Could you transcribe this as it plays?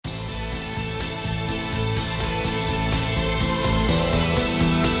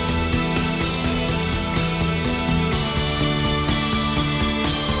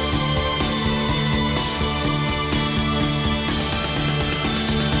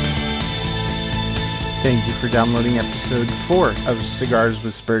Thank you for downloading episode 4 of Cigars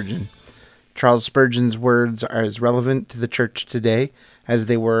with Spurgeon. Charles Spurgeon's words are as relevant to the church today as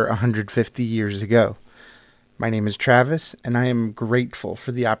they were 150 years ago. My name is Travis, and I am grateful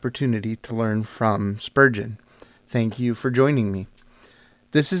for the opportunity to learn from Spurgeon. Thank you for joining me.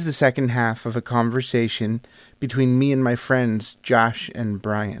 This is the second half of a conversation between me and my friends Josh and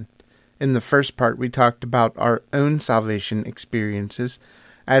Brian. In the first part, we talked about our own salvation experiences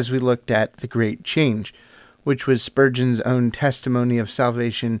as we looked at The Great Change, which was Spurgeon's own testimony of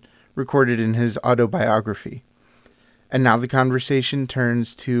salvation recorded in his autobiography. And now the conversation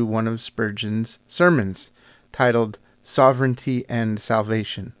turns to one of Spurgeon's sermons, titled Sovereignty and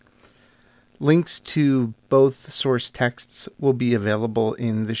Salvation. Links to both source texts will be available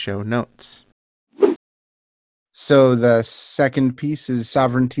in the show notes. So the second piece is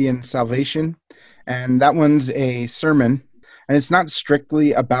Sovereignty and Salvation, and that one's a sermon. And it's not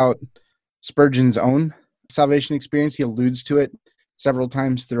strictly about Spurgeon's own salvation experience. He alludes to it several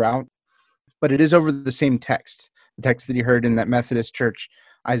times throughout. But it is over the same text, the text that he heard in that Methodist church,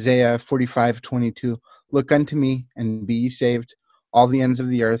 Isaiah 45:22. Look unto me and be ye saved, all the ends of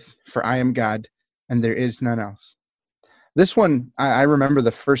the earth, for I am God, and there is none else. This one, I remember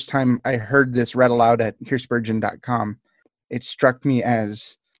the first time I heard this read aloud at hearspurgeon.com. It struck me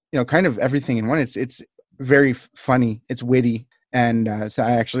as, kind of everything in one. It's very funny, it's witty, and so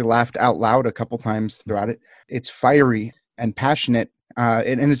I actually laughed out loud a couple times throughout it. It's fiery and passionate,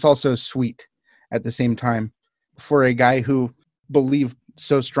 and it's also sweet at the same time. For a guy who believed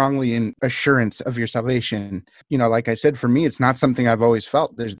so strongly in assurance of your salvation, like I said, for me, it's not something I've always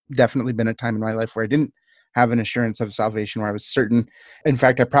felt. There's definitely been a time in my life where I didn't have an assurance of salvation, where I was certain. In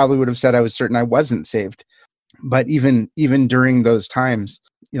fact, I probably would have said I was certain I wasn't saved. But even during those times,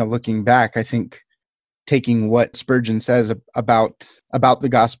 looking back, I think taking what Spurgeon says about the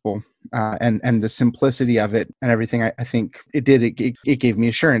gospel and the simplicity of it and everything, I think it gave me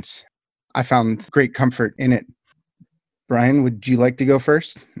assurance. I found great comfort in it. Brian, would you like to go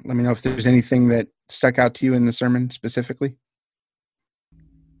first? Let me know if there's anything that stuck out to you in the sermon specifically.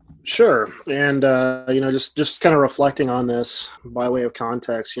 Sure. And, just kind of reflecting on this by way of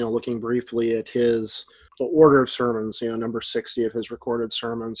context, looking briefly at the order of sermons, number 60 of his recorded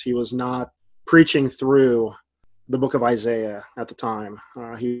sermons, he was not preaching through the book of Isaiah at the time.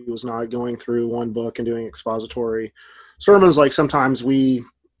 He was not going through one book and doing expository sermons like sometimes we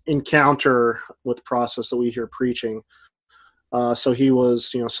encounter with the process that we hear preaching. So he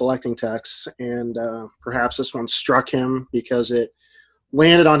was, selecting texts, and perhaps this one struck him because it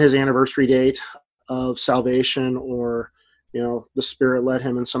landed on his anniversary date of salvation, or, the Spirit led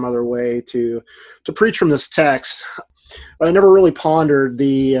him in some other way to preach from this text. But I never really pondered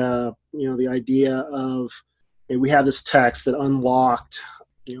the idea of, we have this text that unlocked,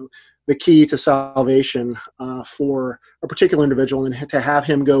 the key to salvation for a particular individual, and to have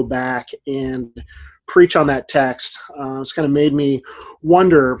him go back and preach on that text, it's kind of made me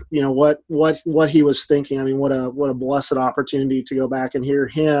wonder, what he was thinking. I mean, what a blessed opportunity to go back and hear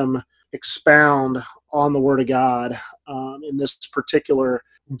him expound on the Word of God in this particular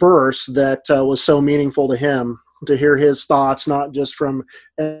verse that was so meaningful to him. To hear his thoughts, not just from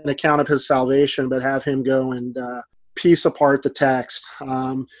an account of his salvation, but have him go and piece apart the text.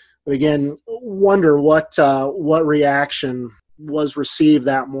 But again, wonder what reaction was received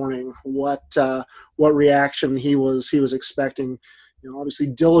that morning. What reaction he was expecting. Obviously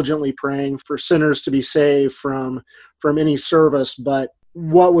diligently praying for sinners to be saved from any service, but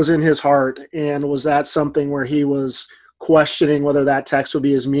what was in his heart, and was that something where he was questioning whether that text would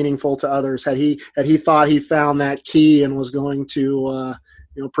be as meaningful to others? Had he thought he found that key and was going to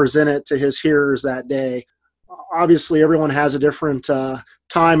present it to his hearers that day? Obviously, everyone has a different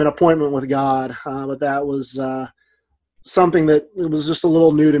time and appointment with God, but that was something that was just a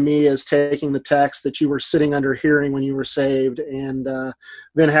little new to me, as taking the text that you were sitting under hearing when you were saved, and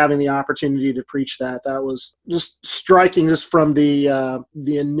then having the opportunity to preach that. That was just striking, just from the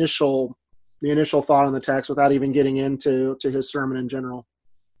initial thought on the text, without even getting into his sermon in general.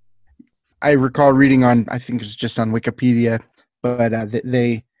 I recall reading on, I think it was just on Wikipedia, but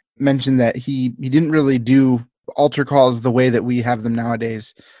they mentioned that he didn't really do altar calls the way that we have them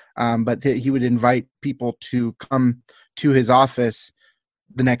nowadays, but that he would invite people to come to his office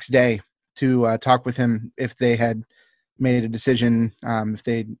the next day to talk with him if they had made a decision, if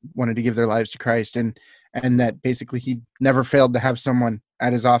they wanted to give their lives to Christ, and that basically he never failed to have someone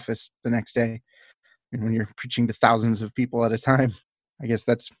at his office the next day. And when you're preaching to thousands of people at a time, I guess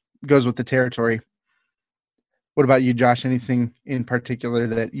that's goes with the territory. What about you, Josh? Anything in particular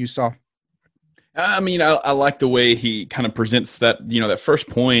that you saw? I mean, I like the way he kind of presents that, that first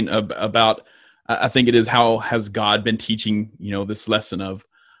point about I think it is how has God been teaching, this lesson of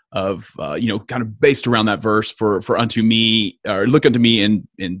kind of based around that verse for unto me, or look unto me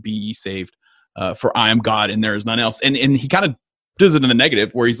and be ye saved, for I am God and there is none else. And he kind of does it in the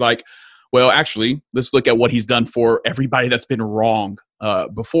negative where he's like, well, actually, let's look at what he's done for everybody that's been wrong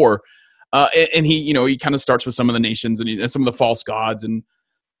before. And he kind of starts with some of the nations and some of the false gods,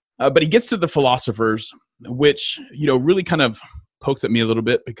 but he gets to the philosophers, which really kind of pokes at me a little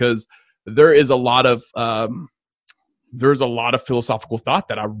bit, because there is a lot of philosophical thought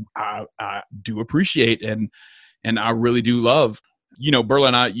that I do appreciate and I really do love. Burla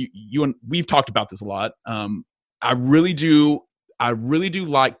and I, you and we've talked about this a lot. I really do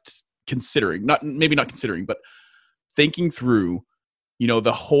like considering, not considering, but thinking through,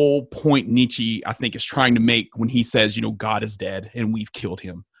 the whole point Nietzsche, I think, is trying to make when he says, God is dead and we've killed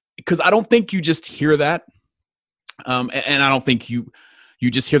him. Because I don't think you just hear that. And I don't think you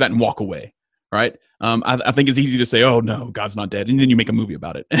just hear that and walk away. Right. I think it's easy to say, oh no, God's not dead. And then you make a movie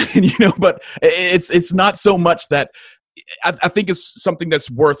about it, but it's not so much that. I think it's something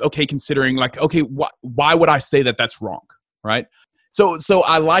that's worth, considering, like, why would I say that that's wrong? Right. So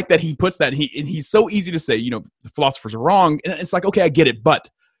I like that he puts that, and he's so easy to say, the philosophers are wrong. And it's like, okay, I get it. But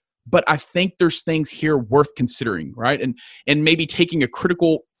I think there's things here worth considering. Right. And maybe taking a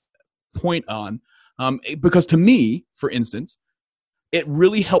critical point on, because to me, for instance, it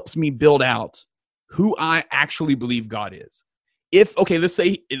really helps me build out who I actually believe God is. Let's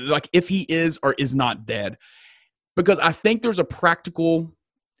say, like, if he is or is not dead, because I think there's a practical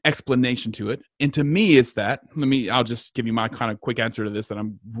explanation to it. And to me, it's that, I'll just give you my kind of quick answer to this that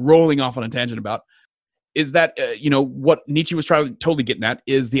I'm rolling off on a tangent about, is that, what Nietzsche was totally getting at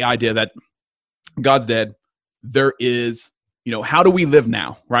is the idea that God's dead. There is, how do we live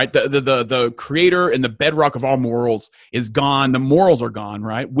now, right? The creator and the bedrock of all morals is gone. The morals are gone,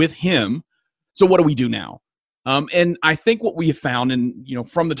 right, with him. So what do we do now? And I think what we have found, and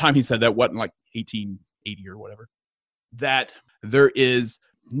from the time he said that, what, in like 1880 or whatever, that there is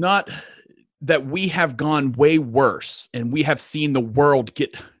not, that we have gone way worse, and we have seen the world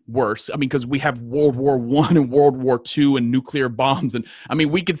get worse. Because we have World War I and World War II and nuclear bombs, and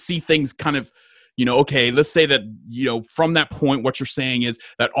we could see things kind of. Let's say that, from that point, what you're saying is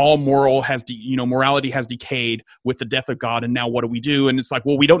that all morality has decayed with the death of God. And now what do we do? And it's like,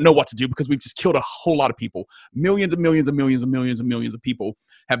 well, we don't know what to do because we've just killed a whole lot of people. Millions and millions and millions and millions and millions of people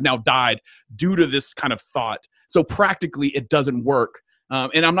have now died due to this kind of thought. So practically it doesn't work.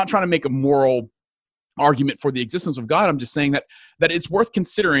 And I'm not trying to make a moral argument for the existence of God. I'm just saying that it's worth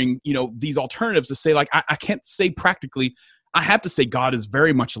considering, these alternatives to say, like, I can't say practically, I have to say God is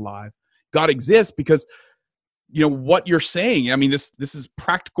very much alive. God exists because, what you're saying, this is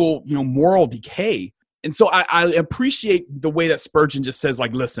practical, moral decay. And so I appreciate the way that Spurgeon just says,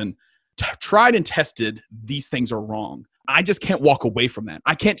 like, listen, tried and tested, these things are wrong. I just can't walk away from that.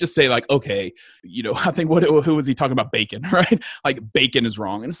 I can't just say, like, okay, I think who was he talking about? Bacon, right? Like, bacon is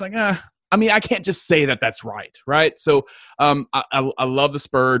wrong. And it's like, I can't just say that that's right? So I love the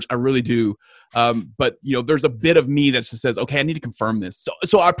Spurge. I really do. But there's a bit of me that just says, okay, I need to confirm this.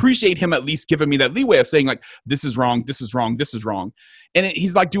 So I appreciate him at least giving me that leeway of saying, like, this is wrong, this is wrong, this is wrong. And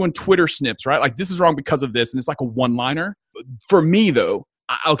he's like doing Twitter snips, right? Like, this is wrong because of this. And it's like a one-liner. For me, though,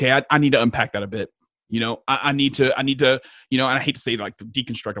 I need to unpack that a bit. I need to, and I hate to say, like,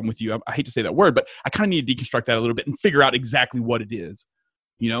 deconstruct. I'm with you. I hate to say that word, but I kind of need to deconstruct that a little bit and figure out exactly what it is.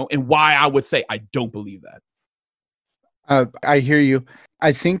 And why I would say I don't believe that. I hear you.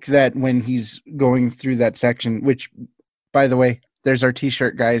 I think that when he's going through that section, which, by the way, there's our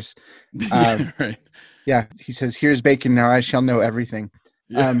T-shirt, guys. Right. Yeah, he says, "Here's bacon, now I shall know everything."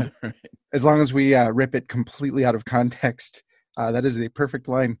 Yeah, right. As long as we rip it completely out of context, that is the perfect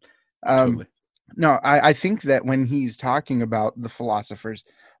line. Totally. No, I think that when he's talking about the philosophers,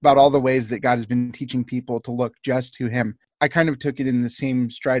 about all the ways that God has been teaching people to look just to him, I kind of took it in the same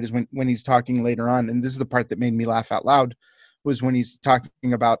stride as when he's talking later on. And this is the part that made me laugh out loud, was when he's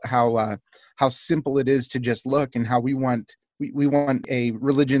talking about how simple it is to just look, and how we want a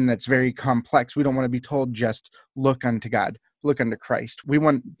religion that's very complex. We don't want to be told just look unto God, look unto Christ. We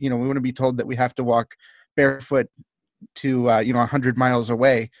want to be told that we have to walk barefoot to 100 miles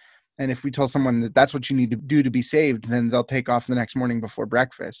away. And if we tell someone that that's what you need to do to be saved, then they'll take off the next morning before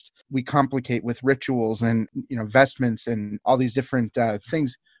breakfast. We complicate with rituals and vestments and all these different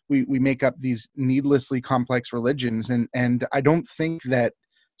things. We make up these needlessly complex religions, and I don't think that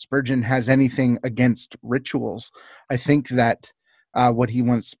Spurgeon has anything against rituals. I think that what he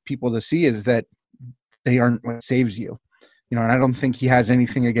wants people to see is that they aren't what saves you. And I don't think he has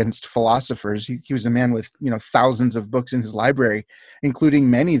anything against philosophers. He was a man with, thousands of books in his library, including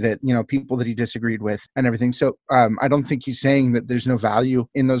many that, people that he disagreed with and everything. So I don't think he's saying that there's no value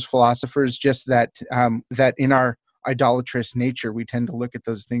in those philosophers, just that that in our idolatrous nature, we tend to look at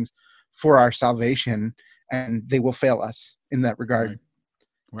those things for our salvation, and they will fail us in that regard.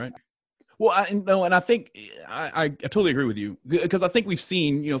 Right. Well, I think I totally agree with you, because I think we've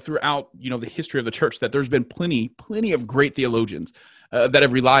seen, throughout, the history of the church, that there's been plenty of great theologians that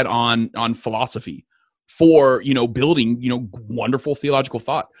have relied on philosophy for, building, wonderful theological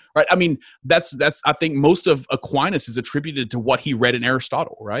thought. Right. I mean, that's I think most of Aquinas is attributed to what he read in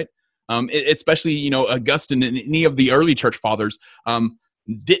Aristotle. Right. Especially, Augustine and any of the early church fathers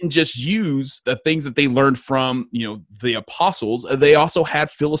didn't just use the things that they learned from, the apostles. They also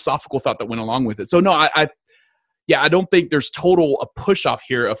had philosophical thought that went along with it. So no, I don't think there's a push off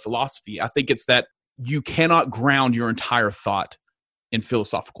here of philosophy. I think it's that you cannot ground your entire thought in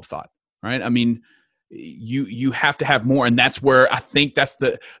philosophical thought, right? I mean, you have to have more. And that's where I think that's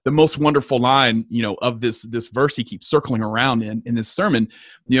the most wonderful line, of this verse he keeps circling around in this sermon,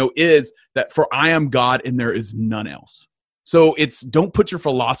 is that, for I am God and there is none else. So it's, don't put your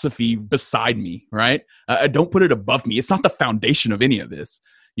philosophy beside me, right? Don't put it above me. It's not the foundation of any of this.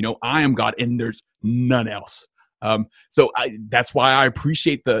 I am God and there's none else. So that's why I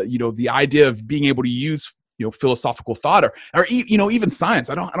appreciate the idea of being able to use, philosophical thought or even science.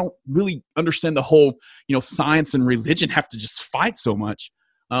 I don't really understand the whole, science and religion have to just fight so much.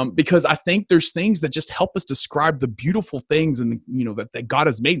 Because I think there's things that just help us describe the beautiful things and, that God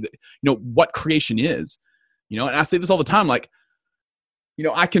has made, what creation is. And I say this all the time, like,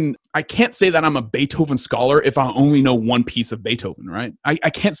 I can't say that I'm a Beethoven scholar if I only know one piece of Beethoven, right? I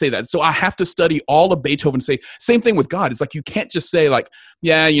can't say that. So I have to study all of Beethoven. Same thing with God. It's like, you can't just say like,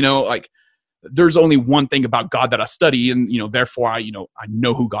 yeah, like there's only one thing about God that I study and, therefore I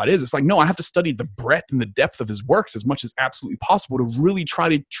know who God is. It's like, no, I have to study the breadth and the depth of his works as much as absolutely possible to really try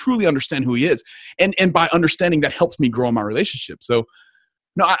to truly understand who he is. And by understanding that helps me grow in my relationship. So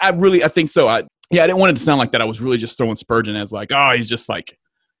no, I think so. I didn't want it to sound like that I was really just throwing Spurgeon as like, oh, he's just like,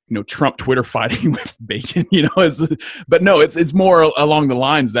 Trump Twitter fighting with Bacon, but no, it's more along the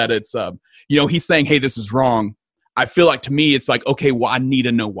lines that it's, he's saying, hey, this is wrong. I feel like, to me, it's like, okay, well, I need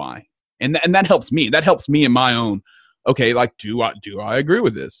to know why. And that helps me. That helps me in my own, okay, like, do I agree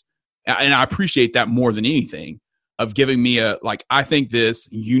with this? And I appreciate that more than anything, of giving me I think this,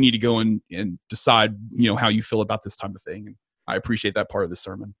 you need to go and decide, how you feel about this type of thing. And I appreciate that part of the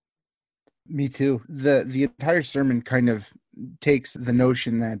sermon. Me too. The entire sermon kind of takes the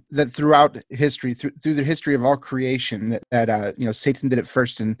notion that throughout history, through the history of all creation, that Satan did it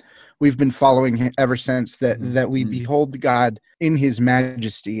first, and we've been following him ever since. That we behold God in His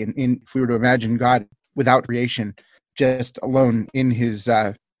majesty, and if we were to imagine God without creation, just alone in His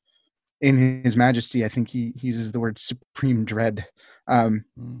majesty, I think he uses the word supreme dread.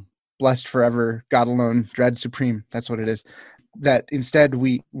 Blessed forever, God alone, dread supreme. That's what it is. That instead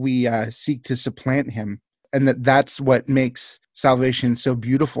we seek to supplant him, and that's what makes salvation so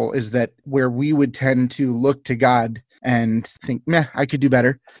beautiful, is that where we would tend to look to God and think, meh, I could do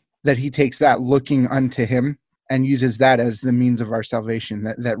better, that he takes that looking unto him and uses that as the means of our salvation,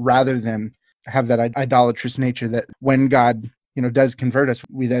 that rather than have that idolatrous nature, that when God does convert us,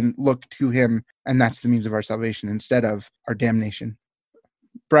 we then look to him, and that's the means of our salvation instead of our damnation.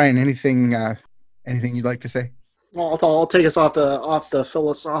 Brian, anything you'd like to say? Well, I'll take us off the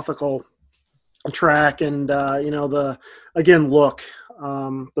philosophical track, and the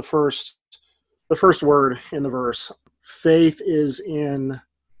first word in the verse. Faith is in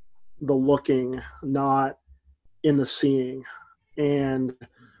the looking, not in the seeing, and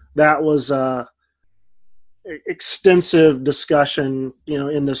that was extensive discussion,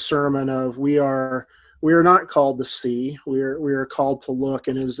 in this sermon of we are not called to see, we are called to look,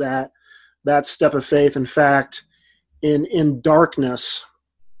 and is that step of faith. In fact, in darkness,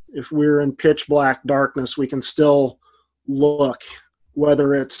 if we're in pitch black darkness, we can still look,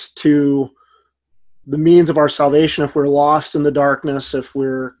 whether it's to the means of our salvation, if we're lost in the darkness, if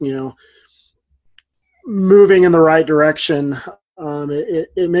we're, moving in the right direction.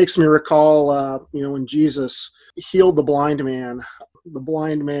 It makes me recall, when Jesus healed the blind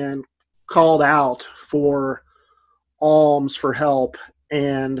man called out for alms, for help,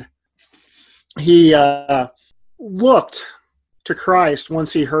 and he looked to Christ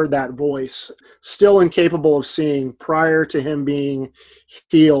once he heard that voice, still incapable of seeing prior to him being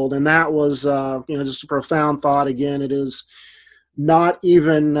healed. And that was, just a profound thought. Again, it is not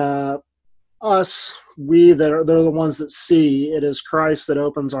even us, they're the ones that see. It is Christ that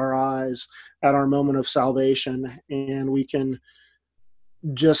opens our eyes, at our moment of salvation, and we can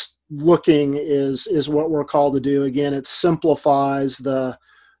just looking is what we're called to do. Again, it simplifies the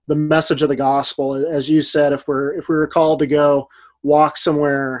message of the gospel. As you said, if we're called to go walk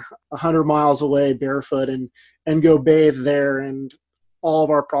somewhere 100 miles away barefoot and go bathe there, and all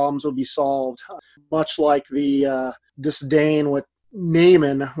of our problems will be solved. Much like the disdain with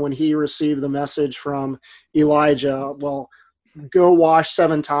Naaman when he received the message from Elijah. Well, go wash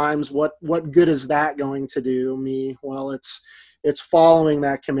 7 times. What good is that going to do me? Well, it's following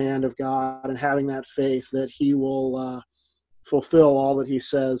that command of God and having that faith that he will fulfill all that he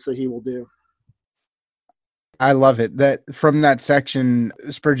says that he will do. I love it. That from that section,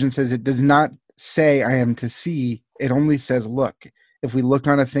 Spurgeon says it does not say I am to see. It only says look. If we look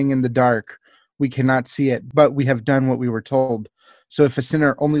on a thing in the dark, we cannot see it, but we have done what we were told. So if a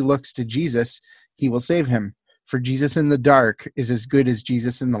sinner only looks to Jesus, he will save him. For Jesus in the dark is as good as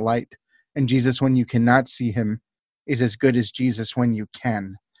Jesus in the light. And Jesus, when you cannot see him, is as good as Jesus when you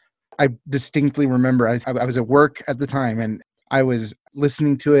can. I distinctly remember I was at work at the time, and I was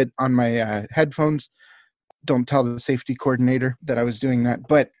listening to it on my headphones. Don't tell the safety coordinator that I was doing that,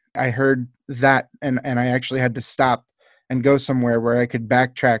 but I heard that, and I actually had to stop and go somewhere where I could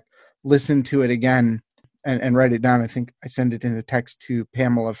backtrack, listen to it again, and write it down. I think I sent it in a text to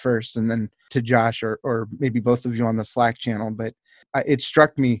Pamela first, and then to Josh, or maybe both of you on the Slack channel. But it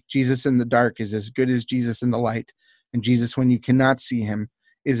struck me, Jesus in the dark is as good as Jesus in the light, and Jesus when you cannot see him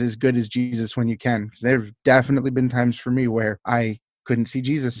is as good as Jesus when you can. Because there have definitely been times for me where I couldn't see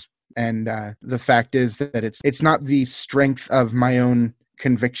Jesus. And the fact is that it's not the strength of my own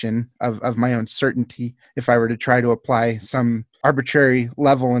conviction, of my own certainty. If I were to try to apply some arbitrary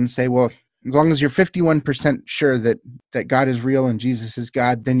level and say, well, as long as you're 51% sure that God is real and Jesus is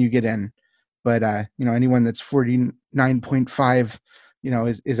God, then you get in. But anyone that's 49.5,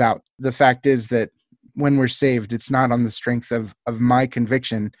 is out. The fact is that when we're saved, it's not on the strength of my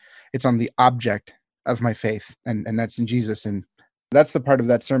conviction. It's on the object of my faith, and that's in Jesus. And that's the part of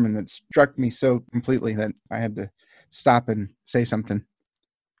that sermon that struck me so completely that I had to stop and say something.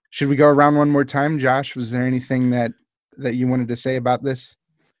 Should we go around one more time? Josh, was there anything that you wanted to say about this?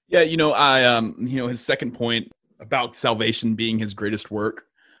 Yeah, his second point about salvation being his greatest work,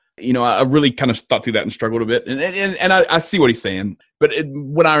 I really kind of thought through that and struggled a bit. And I see what he's saying. But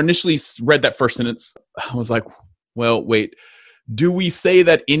when I initially read that first sentence, I was like, well, wait. Do we say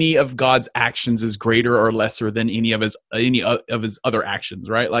that any of God's actions is greater or lesser than any of his other actions,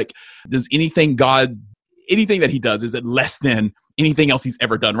 right? Like, does anything that he does, is it less than anything else he's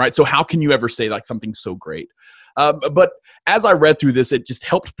ever done, right? So how can you ever say like something so great? But as I read through this, it just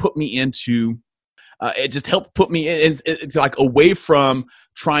helped put me into, it's like away from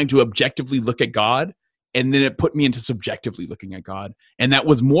trying to objectively look at God, and then it put me into subjectively looking at God. And that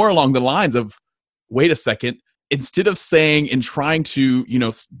was more along the lines of, wait a second, instead of saying and trying to,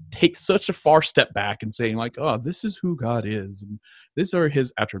 take such a far step back and saying like, oh, this is who God is, and these are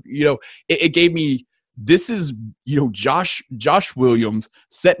his attributes, it gave me, this is, Josh Williams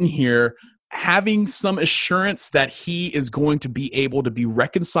sitting here having some assurance that he is going to be able to be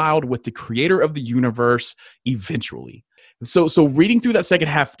reconciled with the creator of the universe eventually. So reading through that second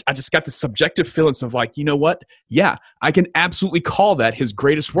half, I just got the subjective feelings of like, you know what? Yeah, I can absolutely call that his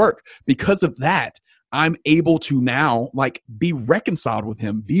greatest work. Because of that, I'm able to now like be reconciled with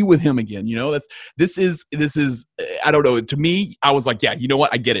him, be with him again. This is, I don't know. To me, I was like, yeah, you know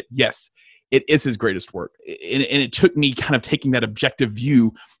what? I get it. Yes, it is his greatest work. And it took me kind of taking that objective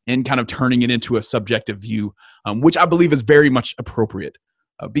view and kind of turning it into a subjective view, which I believe is very much appropriate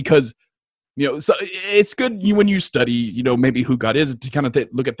because, so it's good when you study, maybe who God is, to kind of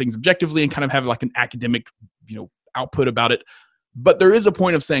look at things objectively and kind of have like an academic, output about it. But there is a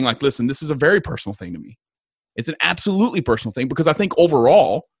point of saying like, listen, this is a very personal thing to me. It's an absolutely personal thing, because I think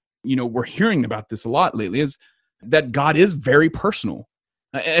overall, we're hearing about this a lot lately, is that God is very personal.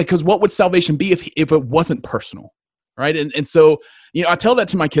 Because what would salvation be if it wasn't personal, right? And so, I tell that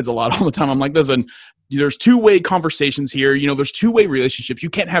to my kids a lot all the time. I'm like, listen, there's two-way conversations here. There's two-way relationships. You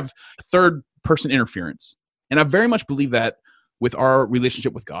can't have third-person interference. And I very much believe that with our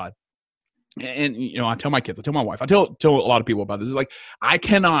relationship with God. And, I tell my kids, I tell my wife, I tell a lot of people about this. It's like, I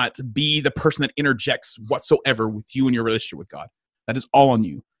cannot be the person that interjects whatsoever with you in your relationship with God. That is all on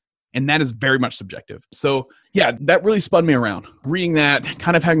you. And that is very much subjective. So yeah, that really spun me around. Reading that,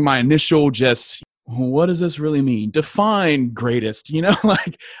 kind of having my initial just, what does this really mean? Define greatest,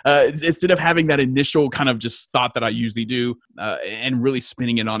 instead of having that initial kind of just thought that I usually do, and really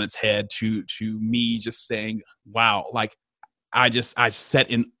spinning it on its head to me just saying, wow, like I sat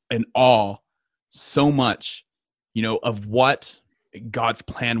in awe so much, of what God's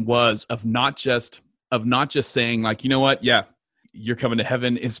plan was of not just saying like, you know what, yeah, you're coming to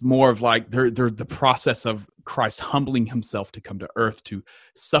heaven. It's more of like they're the process of Christ humbling himself to come to earth, to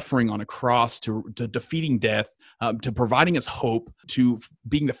suffering on a cross, to defeating death, to providing us hope, to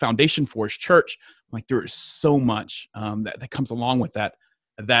being the foundation for his church. Like there is so much that comes along with that.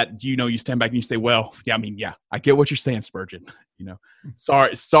 That, you know, you stand back and you say, well, yeah, I mean, yeah, I get what you're saying, Spurgeon. You know,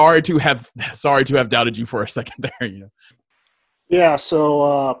 sorry to have doubted you for a second there. You know. Yeah.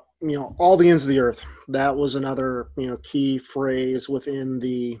 So you know, all the ends of the earth. That was another, you know, key phrase within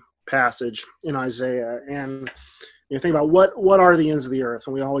the passage in Isaiah. And you think about what are the ends of the earth,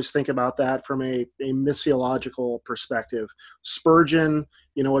 and we always think about that from a missiological perspective. Spurgeon,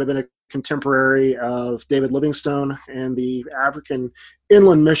 you know, would have been a contemporary of David Livingstone and the African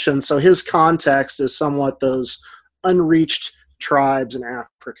Inland Mission. So his context is somewhat those unreached tribes in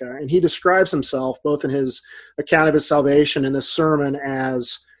Africa. And he describes himself, both in his account of his salvation and this sermon,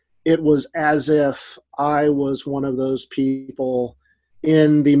 as it was as if I was one of those people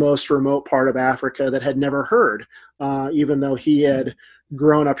in the most remote part of Africa that had never heard, even though he had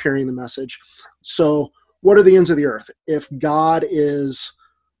grown up hearing the message. So what are the ends of the earth? If God is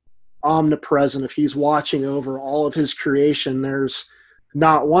omnipresent, if he's watching over all of his creation, there's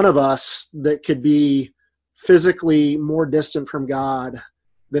not one of us that could be physically more distant from God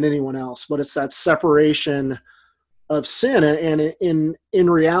than anyone else. But it's that separation of sin. And in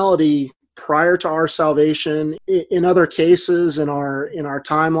reality, prior to our salvation, in other cases, in our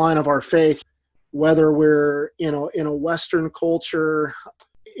timeline of our faith, whether we're in a Western culture,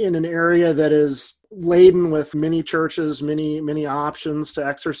 in an area that is laden with many churches, many options to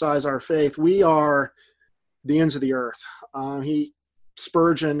exercise our faith, we are the ends of the earth.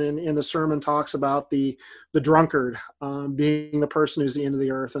 Spurgeon in the sermon talks about the drunkard being the person who's the end of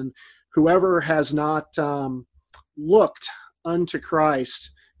the earth, and whoever has not looked unto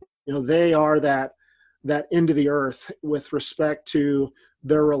Christ, you know, they are that end of the earth with respect to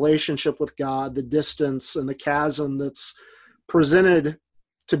their relationship with God, the distance and the chasm that's presented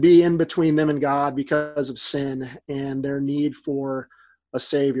to be in between them and God because of sin and their need for a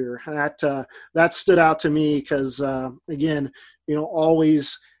savior. That stood out to me because, again, you know,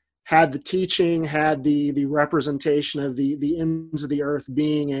 always had the teaching, had the representation of the ends of the earth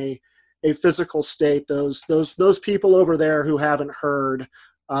being a physical state. Those people over there who haven't heard,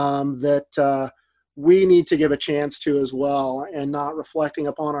 that we need to give a chance to as well, and not reflecting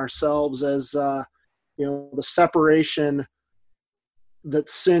upon ourselves as you know, the separation that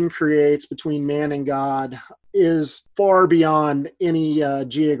sin creates between man and God is far beyond any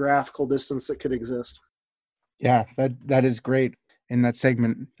geographical distance that could exist. Yeah, that is great. In that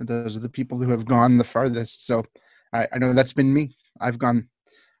segment, those are the people who have gone the farthest. So I know that's been me. I've gone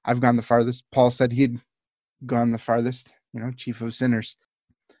the farthest. Paul said he'd gone the farthest, you know, chief of sinners.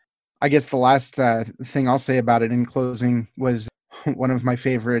 I guess the last thing I'll say about it in closing was one of my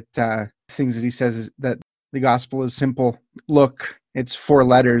favorite things that he says is that the gospel is simple. Look, it's 4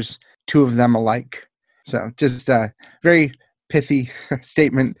 letters, 2 of them alike. So just a very pithy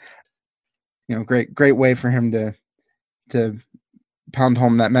statement. You know, great way for him to pound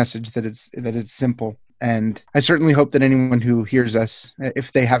home that message that it's simple. And I certainly hope that anyone who hears us,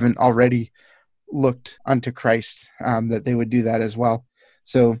 if they haven't already looked unto Christ, that they would do that as well.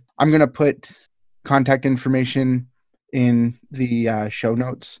 So I'm going to put contact information in the show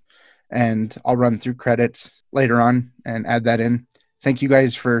notes, and I'll run through credits later on and add that in. Thank you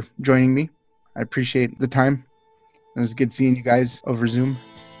guys for joining me. I appreciate the time. It was good seeing you guys over Zoom.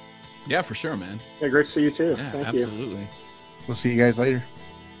 Yeah, for sure, man. Yeah, great to see you too. Yeah, Thank absolutely. you. We'll see you guys later.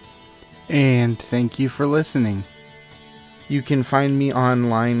 And thank you for listening. You can find me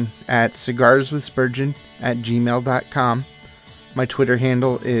online at cigarswithspurgeon@gmail.com. My Twitter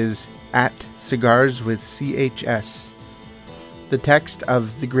handle is @cigarswithchs. The text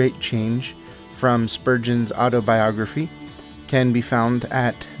of The Great Change from Spurgeon's autobiography can be found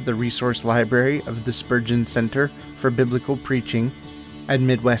at the Resource Library of the Spurgeon Center for Biblical Preaching at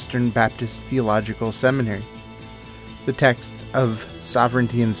Midwestern Baptist Theological Seminary. The text of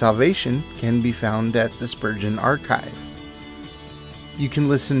Sovereignty and Salvation can be found at the Spurgeon Archive. You can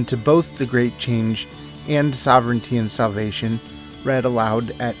listen to both The Great Change and Sovereignty and Salvation read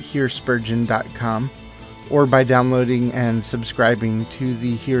aloud at hearspurgeon.com or by downloading and subscribing to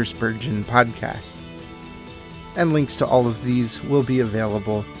the Hear Spurgeon podcast. And links to all of these will be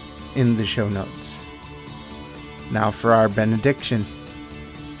available in the show notes. Now for our benediction.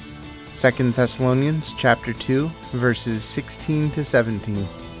 2 Thessalonians chapter 2, verses 16 to 17.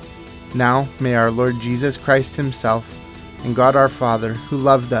 Now may our Lord Jesus Christ himself and God our Father, who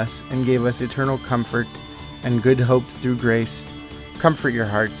loved us and gave us eternal comfort and good hope through grace, comfort your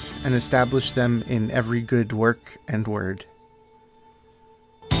hearts, and establish them in every good work and word.